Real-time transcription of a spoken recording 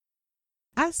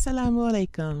Assalamu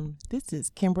alaikum. This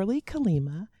is Kimberly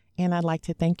Kalima, and I'd like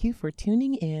to thank you for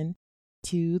tuning in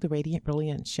to the Radiant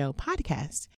Brilliant Show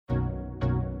podcast.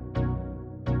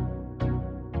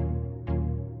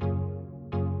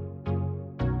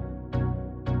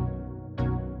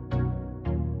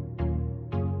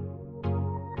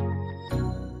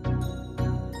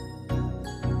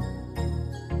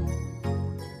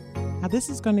 Now, this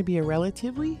is going to be a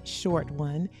relatively short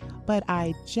one, but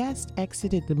I just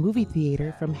exited the movie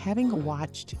theater from having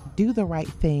watched Do the Right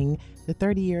Thing, the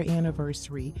 30-year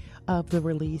anniversary of the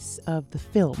release of the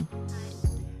film.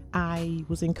 I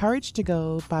was encouraged to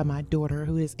go by my daughter,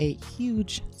 who is a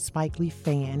huge Spike Lee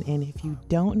fan, and if you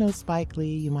don't know Spike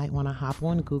Lee, you might want to hop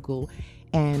on Google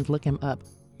and look him up.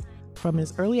 From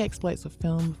his early exploits of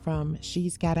film, from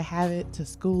She's Gotta Have It to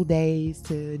School Days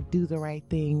to Do the Right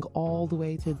Thing, all the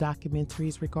way to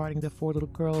documentaries regarding the 4 little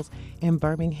girls in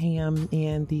Birmingham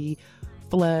and the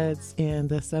floods and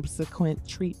the subsequent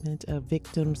treatment of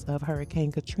victims of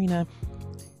Hurricane Katrina,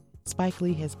 Spike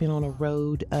Lee has been on a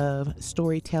road of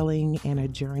storytelling and a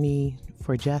journey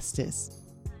for justice.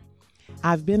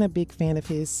 I've been a big fan of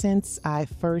his since I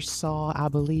first saw, I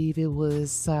believe it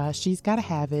was She's Gotta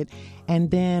Have It, and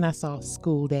then I saw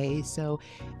School Days. So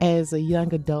as a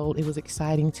young adult, it was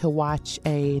exciting to watch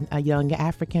a young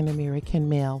African-American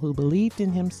male who believed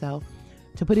in himself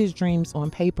to put his dreams on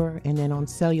paper and then on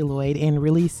celluloid and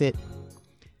release it.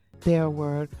 There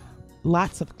were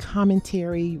lots of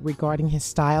commentary regarding his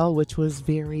style, which was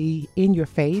very in your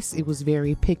face. It was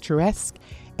very picturesque,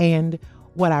 and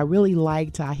what I really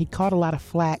liked, he caught a lot of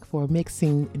flack for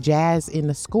mixing jazz in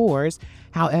the scores.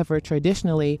 However,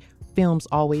 traditionally, films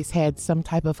always had some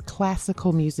type of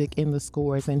classical music in the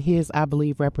scores, and his, I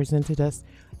believe, represented us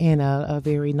in a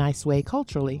very nice way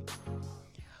culturally.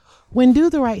 When Do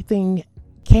the Right Thing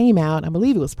came out, I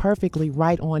believe it was perfectly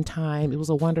right on time. It was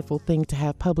a wonderful thing to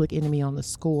have Public Enemy on the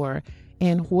score.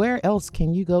 And where else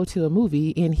can you go to a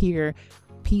movie and hear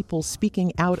people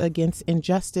speaking out against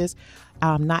injustice,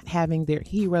 not having their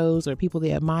heroes or people they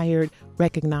admired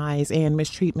recognized, and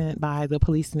mistreatment by the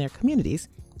police in their communities?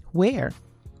 Where?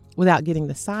 Without getting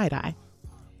the side eye.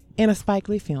 In a Spike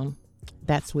Lee film,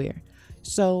 that's where.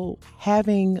 So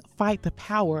having Fight the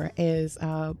Power as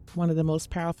one of the most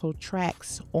powerful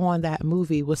tracks on that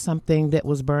movie was something that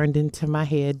was burned into my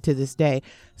head to this day.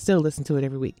 Still listen to it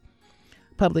every week.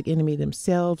 Public Enemy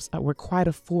themselves were quite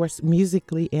a force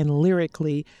musically and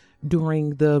lyrically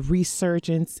during the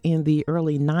resurgence in the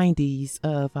early 90s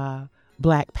of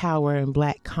Black power and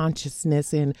Black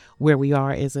consciousness and where we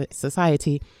are as a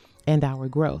society and our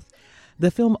growth. The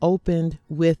film opened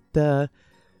with the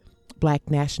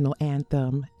Black national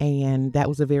anthem, and that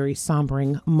was a very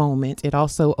sombering moment. It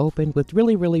also opened with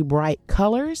really, really bright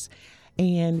colors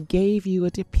and gave you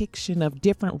a depiction of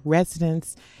different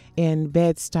residents in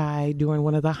Bed-Stuy during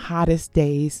one of the hottest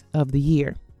days of the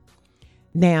year.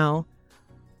 Now,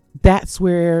 that's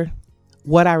where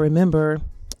what I remember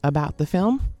about the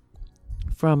film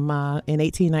from an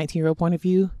 18, 19-year-old point of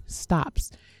view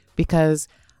stops, because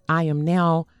I am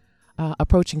now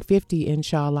approaching 50,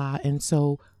 inshallah. And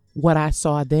so what I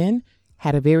saw then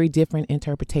had a very different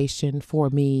interpretation for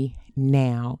me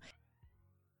now.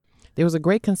 There was a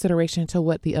great consideration to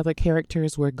what the other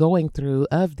characters were going through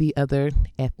of the other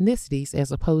ethnicities,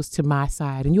 as opposed to my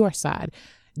side and your side.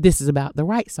 This is about the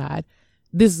right side.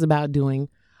 This is about doing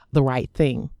the right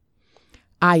thing.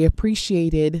 I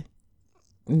appreciated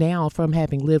now, from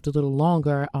having lived a little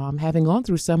longer, having gone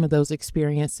through some of those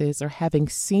experiences, or having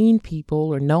seen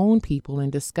people or known people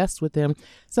and discussed with them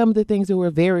some of the things that were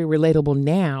very relatable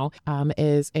now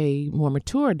as a more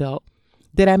mature adult,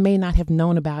 that I may not have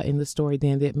known about in the story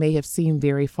then, that may have seemed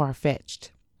very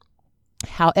far-fetched.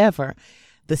 However,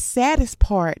 the saddest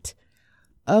part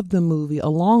of the movie,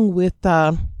 along with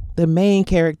the main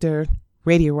character,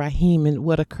 Radio Raheem, and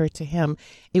what occurred to him,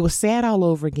 it was sad all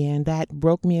over again. That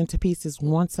broke me into pieces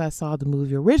once I saw the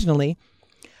movie originally.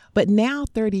 But now,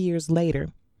 30 years later,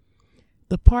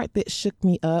 the part that shook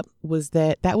me up was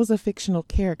that was a fictional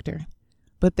character,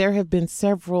 but there have been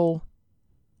several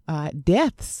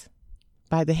deaths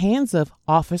by the hands of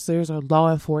officers or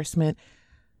law enforcement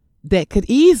that could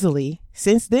easily,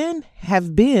 since then,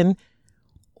 have been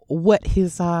what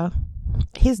his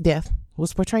death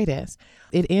was portrayed as.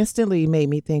 It instantly made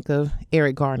me think of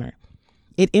Eric Garner.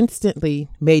 It instantly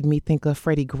made me think of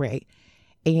Freddie Gray.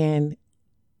 And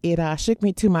it shook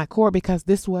me to my core, because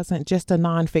this wasn't just a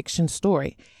nonfiction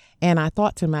story. And I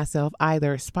thought to myself,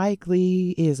 either Spike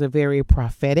Lee is a very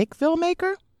prophetic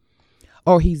filmmaker,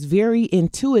 or he's very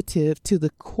intuitive to the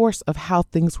course of how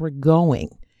things were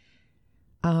going.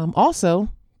 Also,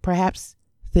 perhaps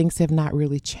things have not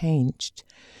really changed.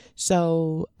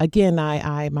 So again,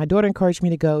 my daughter encouraged me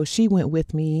to go. She went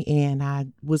with me, and I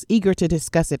was eager to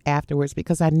discuss it afterwards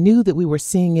because I knew that we were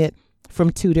seeing it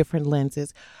from two different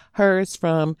lenses. Hers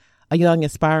from a young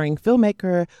aspiring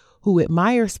filmmaker who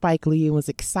admires Spike Lee and was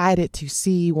excited to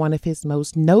see one of his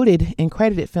most noted and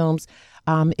credited films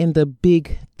in the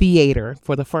big theater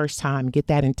for the first time, get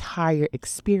that entire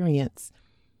experience.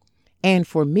 And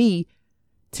for me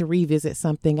to revisit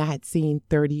something I had seen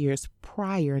 30 years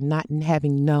prior, not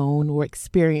having known or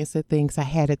experienced the things I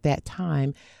had at that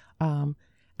time.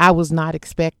 I was not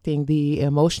expecting the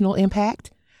emotional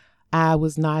impact. I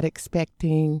was not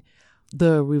expecting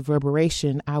the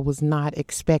reverberation. I was not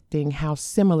expecting how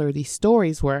similar these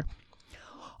stories were.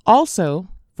 Also,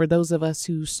 for those of us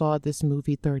who saw this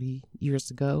movie 30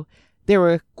 years ago, there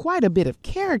were quite a bit of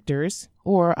characters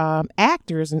or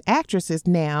actors and actresses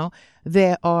now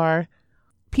that are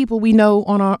people we know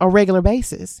on a regular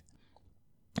basis.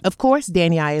 Of course,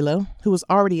 Danny Aiello, who was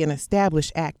already an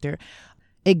established actor.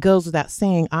 It goes without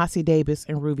saying, Ossie Davis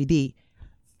and Ruby Dee.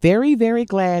 Very, very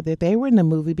glad that they were in the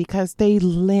movie because they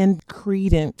lend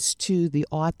credence to the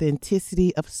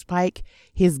authenticity of Spike,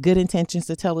 his good intentions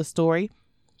to tell a story,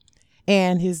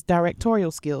 and his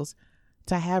directorial skills.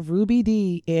 To have Ruby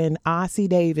Dee and Ossie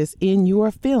Davis in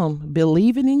your film,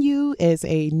 believing in you as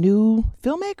a new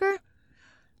filmmaker,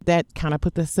 that kind of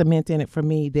put the cement in it for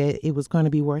me that it was going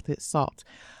to be worth its salt.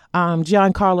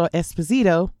 Giancarlo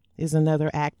Esposito is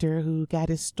another actor who got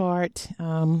his start.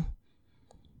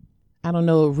 I don't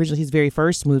know, originally his very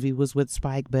first movie was with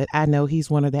Spike, but I know he's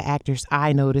one of the actors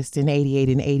I noticed in 88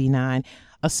 and 89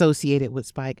 associated with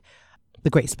Spike,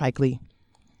 the great Spike Lee.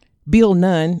 Bill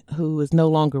Nunn, who is no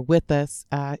longer with us,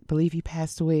 I believe he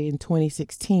passed away in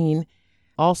 2016,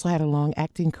 also had a long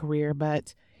acting career,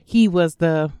 but he was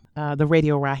the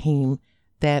Radio Raheem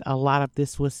that a lot of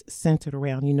this was centered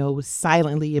around. You know, it was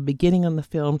silently a beginning of the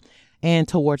film, and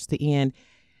towards the end,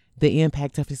 the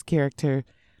impact of his character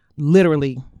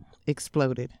literally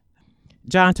exploded.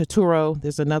 John Turturro,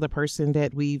 there's another person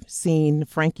that we've seen,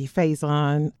 Frankie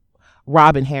Faison,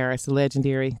 Robin Harris, a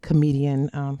legendary comedian,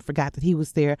 forgot that he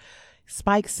was there.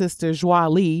 Spike's sister, Joie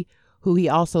Lee, who he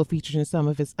also featured in some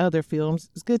of his other films.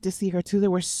 It's good to see her too. There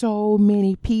were so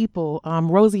many people.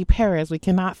 Rosie Perez, we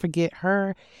cannot forget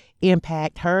her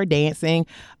impact, her dancing,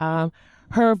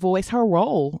 her voice, her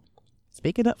role.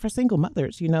 Speaking up for single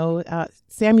mothers, you know,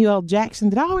 Samuel L. Jackson.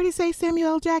 Did I already say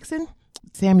Samuel L. Jackson?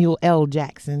 Samuel L.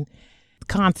 Jackson,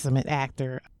 consummate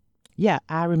actor. Yeah,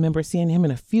 I remember seeing him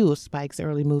in a few of Spike's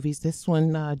early movies. This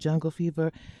one, Jungle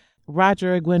Fever.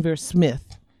 Roger Guenveur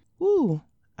Smith. Ooh,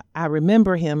 I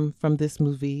remember him from this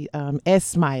movie as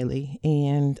Smiley,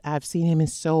 and I've seen him in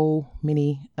so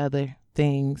many other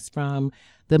things, from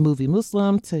the movie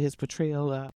Muslim to his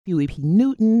portrayal of Huey P.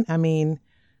 Newton. I mean,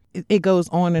 it goes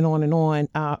on and on and on.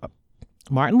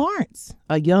 Martin Lawrence,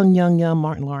 a young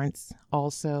Martin Lawrence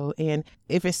also. And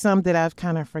if it's some that I've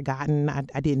kind of forgotten,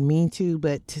 I didn't mean to,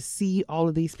 but to see all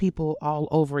of these people all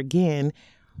over again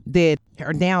that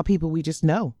are now people we just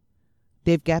know.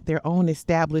 They've got their own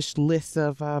established lists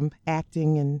of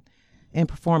acting and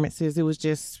performances. It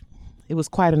was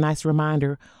quite a nice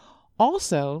reminder.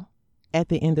 Also, at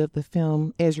the end of the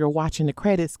film, as you're watching the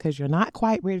credits, because you're not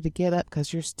quite ready to get up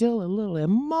because you're still a little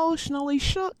emotionally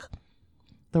shook,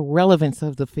 the relevance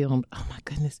of the film. Oh my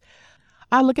goodness.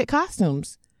 I look at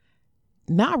costumes,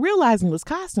 not realizing it was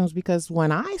costumes, because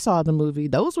when I saw the movie,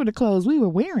 those were the clothes we were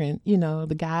wearing. You know,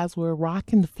 the guys were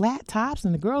rocking the flat tops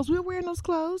and the girls, we were wearing those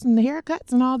clothes and the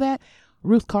haircuts and all that.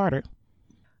 Ruth Carter.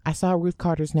 I saw Ruth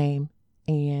Carter's name,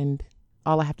 and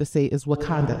all I have to say is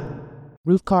Wakanda.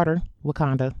 Ruth Carter,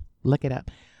 Wakanda. Look it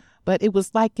up. But it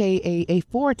was like a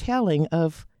foretelling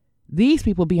of these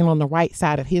people being on the right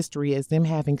side of history, as them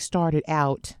having started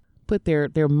out, put their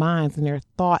minds and their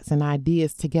thoughts and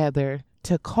ideas together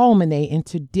to culminate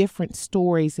into different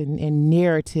stories and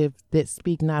narrative that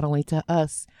speak not only to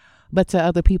us, but to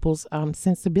other people's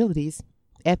sensibilities,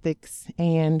 ethics,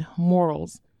 and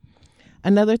morals.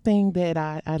 Another thing that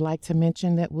I'd like to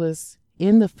mention that was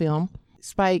in the film,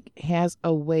 Spike has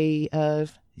a way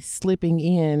of slipping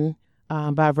in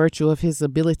by virtue of his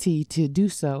ability to do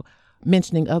so,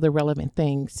 mentioning other relevant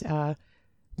things. The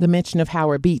mention of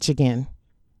Howard Beach again.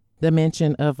 The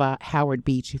mention of Howard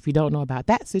Beach. If you don't know about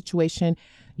that situation,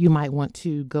 you might want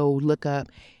to go look up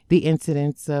the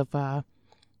incidents of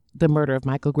the murder of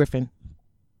Michael Griffin.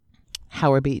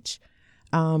 Howard Beach.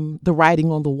 The writing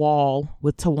on the wall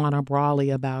with Tawana Brawley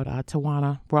about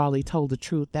Tawana Brawley Told the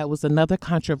Truth. That was another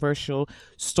controversial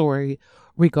story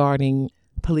regarding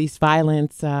police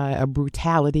violence, a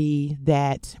brutality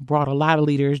that brought a lot of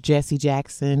leaders, Jesse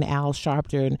Jackson, Al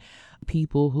Sharpton,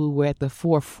 people who were at the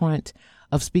forefront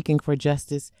of speaking for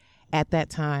justice at that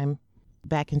time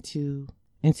back into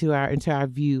our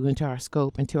view, into our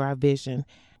scope, into our vision.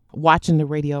 Watching the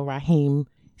Radio Raheem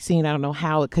scene, I don't know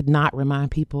how it could not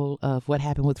remind people of what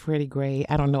happened with Freddie Gray.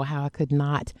 I don't know how I could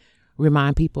not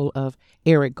remind people of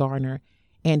Eric Garner.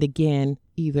 And again,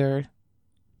 either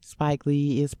Spike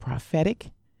Lee is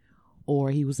prophetic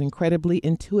or he was incredibly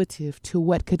intuitive to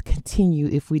what could continue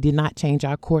if we did not change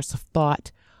our course of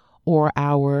thought or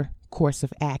our course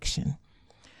of action.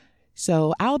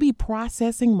 So I'll be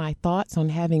processing my thoughts on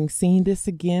having seen this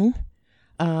again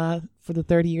for the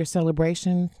 30-year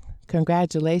celebration.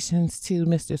 Congratulations to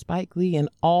Mr. Spike Lee and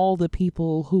all the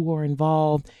people who were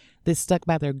involved that stuck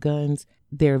by their guns,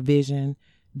 their vision,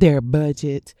 their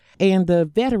budget, and the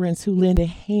veterans who lend a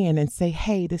hand and say,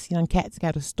 hey, this young cat's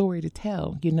got a story to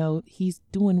tell. You know, he's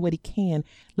doing what he can.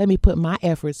 Let me put my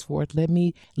efforts forth. Let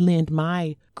me lend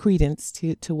my credence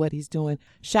to what he's doing.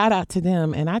 Shout out to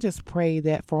them. And I just pray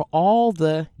that for all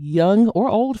the young or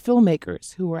old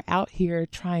filmmakers who are out here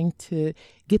trying to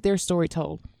get their story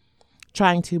told,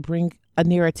 trying to bring a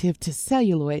narrative to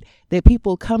celluloid, that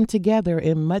people come together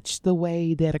in much the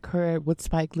way that occurred with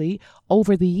Spike Lee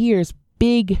over the years.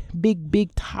 Big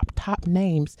top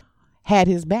names had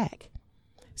his back.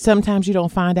 Sometimes you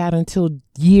don't find out until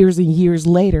years and years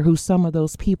later who some of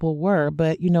those people were,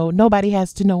 but nobody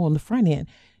has to know on the front end.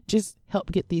 Just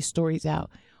help get these stories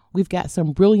out. We've got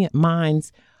some brilliant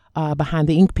minds behind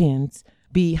the ink pens,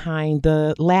 behind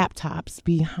the laptops,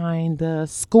 behind the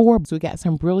scoreboards. We got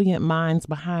some brilliant minds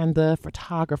behind the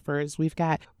photographers. We've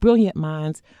got brilliant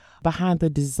minds behind the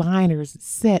designers,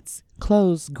 sets,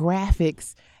 clothes,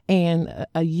 graphics, and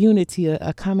a unity,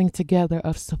 a coming together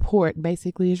of support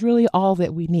basically is really all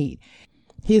that we need.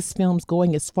 His films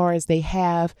going as far as they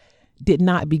have did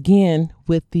not begin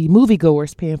with the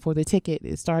moviegoers paying for the ticket.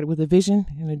 It started with a vision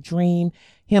and a dream,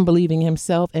 him believing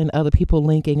himself and other people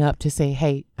linking up to say,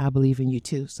 hey, I believe in you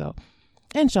too. So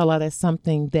inshallah, that's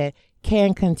something that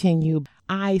can continue.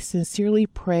 I sincerely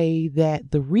pray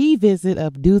that the revisit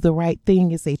of Do the Right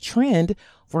Thing is a trend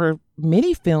for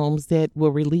many films that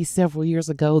were released several years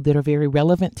ago that are very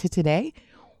relevant to today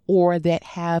or that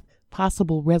have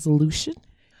possible resolution,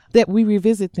 that we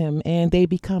revisit them and they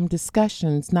become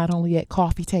discussions not only at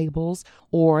coffee tables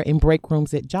or in break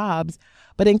rooms at jobs,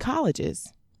 but in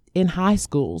colleges, in high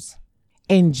schools,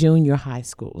 and junior high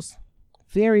schools.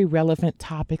 Very relevant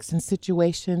topics and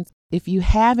situations. If you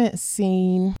haven't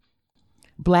seen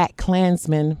Black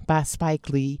Klansman by Spike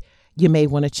Lee, you may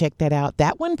want to check that out.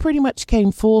 That one pretty much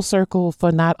came full circle for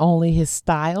not only his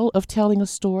style of telling a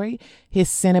story, his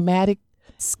cinematic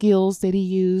skills that he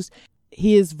used,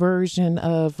 his version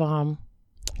of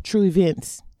true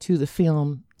events to the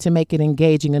film to make it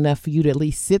engaging enough for you to at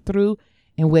least sit through,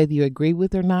 and whether you agree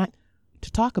with it or not,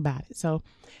 to talk about it. So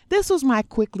this was my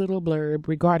quick little blurb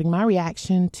regarding my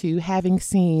reaction to having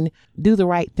seen Do the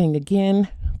Right Thing again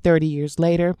 30 years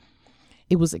later.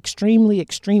 It was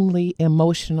extremely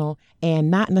emotional and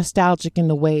not nostalgic in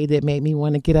the way that made me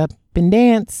want to get up and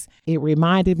dance. It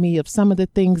reminded me of some of the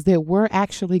things that were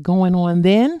actually going on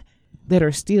then that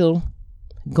are still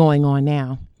going on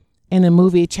now. And the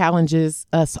movie challenges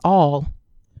us all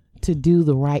to do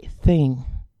the right thing.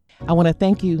 I want to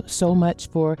thank you so much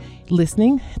for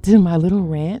listening to my little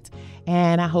rant,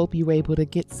 and I hope you were able to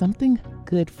get something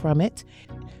good from it.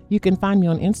 You can find me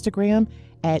on Instagram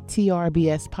at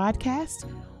TRBS Podcast,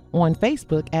 on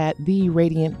Facebook at The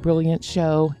Radiant Brilliant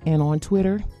Show, and on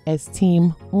Twitter as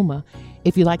Team Uma.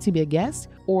 If you'd like to be a guest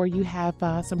or you have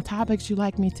some topics you'd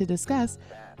like me to discuss,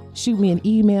 shoot me an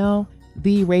email,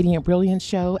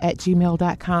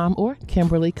 theradiantbrilliantshow@gmail.com or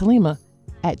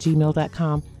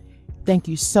KimberlyKalima@gmail.com. Thank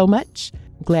you so much.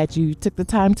 I'm glad you took the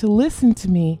time to listen to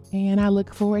me, and I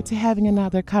look forward to having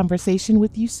another conversation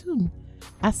with you soon.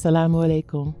 Assalamu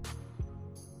alaikum.